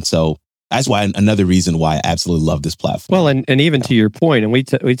about. And so that's why another reason why I absolutely love this platform. Well, and even to your point, and we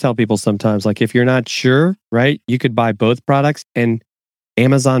tell people sometimes, if you're not sure, right, you could buy both products, and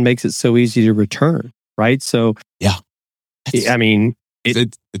Amazon makes it so easy to return, right? So yeah, I mean,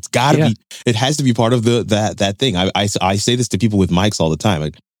 it's got to be. It has to be part of that thing. I say this to people with mics all the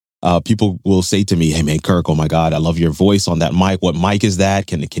time. People will say to me, "Hey man, Kirk, oh my God, I love your voice on that mic. What mic is that?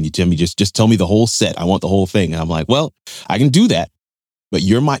 Can you tell me just tell me the whole set? I want the whole thing." And I'm like, well, I can do that, but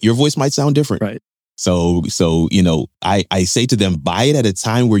your voice might sound different, right? So I say to them, buy it at a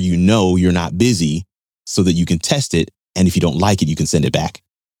time where you're not busy, so that you can test it, and if you don't like it, you can send it back.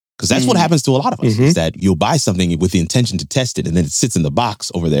 Because that's what happens to a lot of us, is that you'll buy something with the intention to test it, and then it sits in the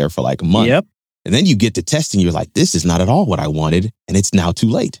box over there for like a month. Yep. And then you get to testing, you're like, this is not at all what I wanted, and it's now too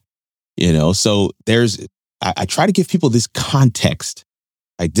late. So I try to give people this context.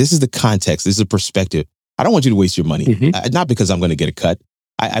 Like, this is the context, this is a perspective. I don't want you to waste your money. Not because I'm going to get a cut.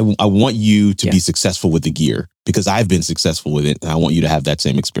 I want you to be successful with the gear because I've been successful with it, and I want you to have that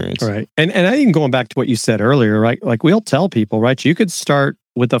same experience. Right. And I think going back to what you said earlier, right? Like we'll tell people, right? You could start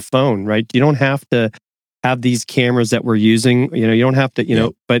with a phone, right? You don't have to have these cameras that we're using. You don't have to,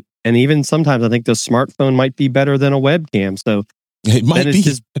 know, and even sometimes I think the smartphone might be better than a webcam. So it might be.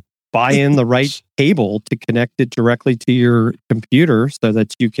 Just buy in the right cable to connect it directly to your computer so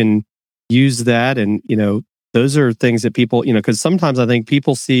that you can use that. And, those are things that people, because sometimes I think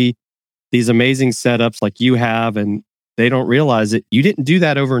people see these amazing setups like you have, and they don't realize that you didn't do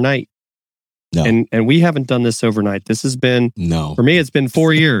that overnight. No. And we haven't done this overnight. This has been, for me, it's been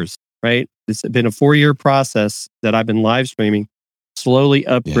 4 years, right? It's been a 4-year process that I've been live streaming, slowly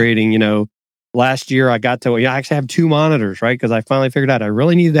upgrading. Last year I got to, I actually have 2 monitors, right? Because I finally figured out I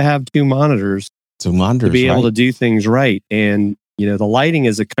really needed to have 2 monitors to be able to do things right. And, the lighting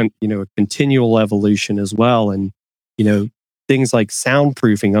is a continual evolution as well. And, things like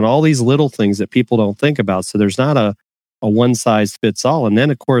soundproofing and all these little things that people don't think about. So there's not a one size fits all. And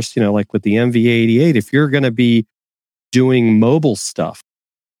then of course, like with the MV88, if you're going to be doing mobile stuff,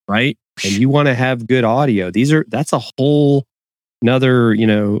 right? And you want to have good audio, that's a whole another,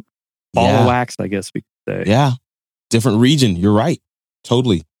 ball of wax, I guess we could say. Yeah. Different region. You're right.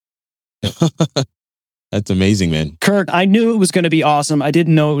 Totally. That's amazing, man. Kirk, I knew it was going to be awesome. I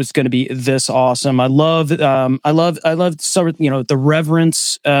didn't know it was going to be this awesome. I love sort of, the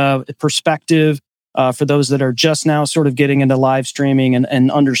reverence perspective for those that are just now sort of getting into live streaming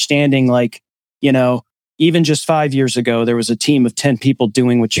and understanding, like, even just 5 years ago, there was a team of 10 people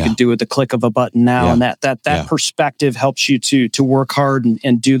doing what you could do with the click of a button now. And that perspective helps you to work hard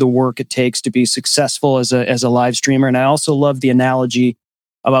and do the work it takes to be successful as a live streamer. And I also love the analogy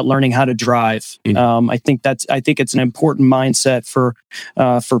about learning how to drive. I think it's an important mindset for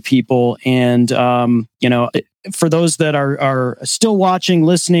people. And, for those that are still watching,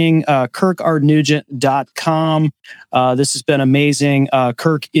 listening, KirkRNugent.com. This has been amazing.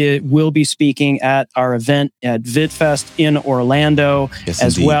 Kirk will be speaking at our event at VidFest in Orlando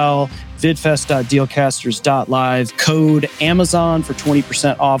as well. VidFest.dealcasters.live. Code Amazon for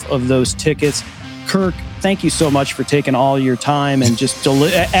 20% off of those tickets. Kirk, thank you so much for taking all your time and just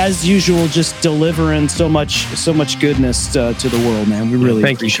as usual, just delivering so much goodness to the world, man. We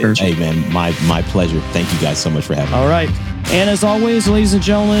really appreciate you. Hey, man, my pleasure. Thank you guys so much for having me. All right. And as always, ladies and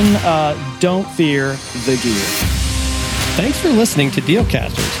gentlemen, don't fear the gear. Thanks for listening to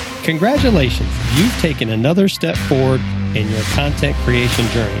Dealcasters. Congratulations. You've taken another step forward in your content creation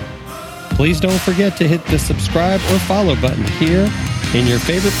journey. Please don't forget to hit the subscribe or follow button here in your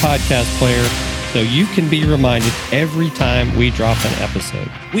favorite podcast player so you can be reminded every time we drop an episode.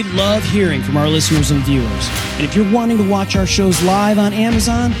 We love hearing from our listeners and viewers. And if you're wanting to watch our shows live on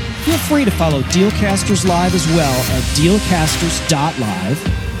Amazon, feel free to follow Dealcasters Live as well at dealcasters.live.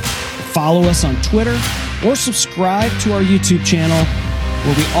 Follow us on Twitter or subscribe to our YouTube channel,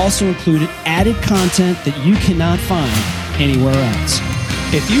 where we also included added content that you cannot find anywhere else.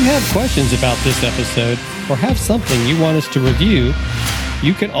 If you have questions about this episode or have something you want us to review,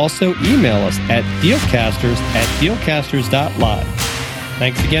 you can also email us at dealcasters@dealcasters.live.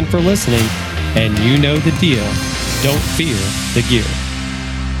 Thanks again for listening, and you know the deal. Don't fear the gear.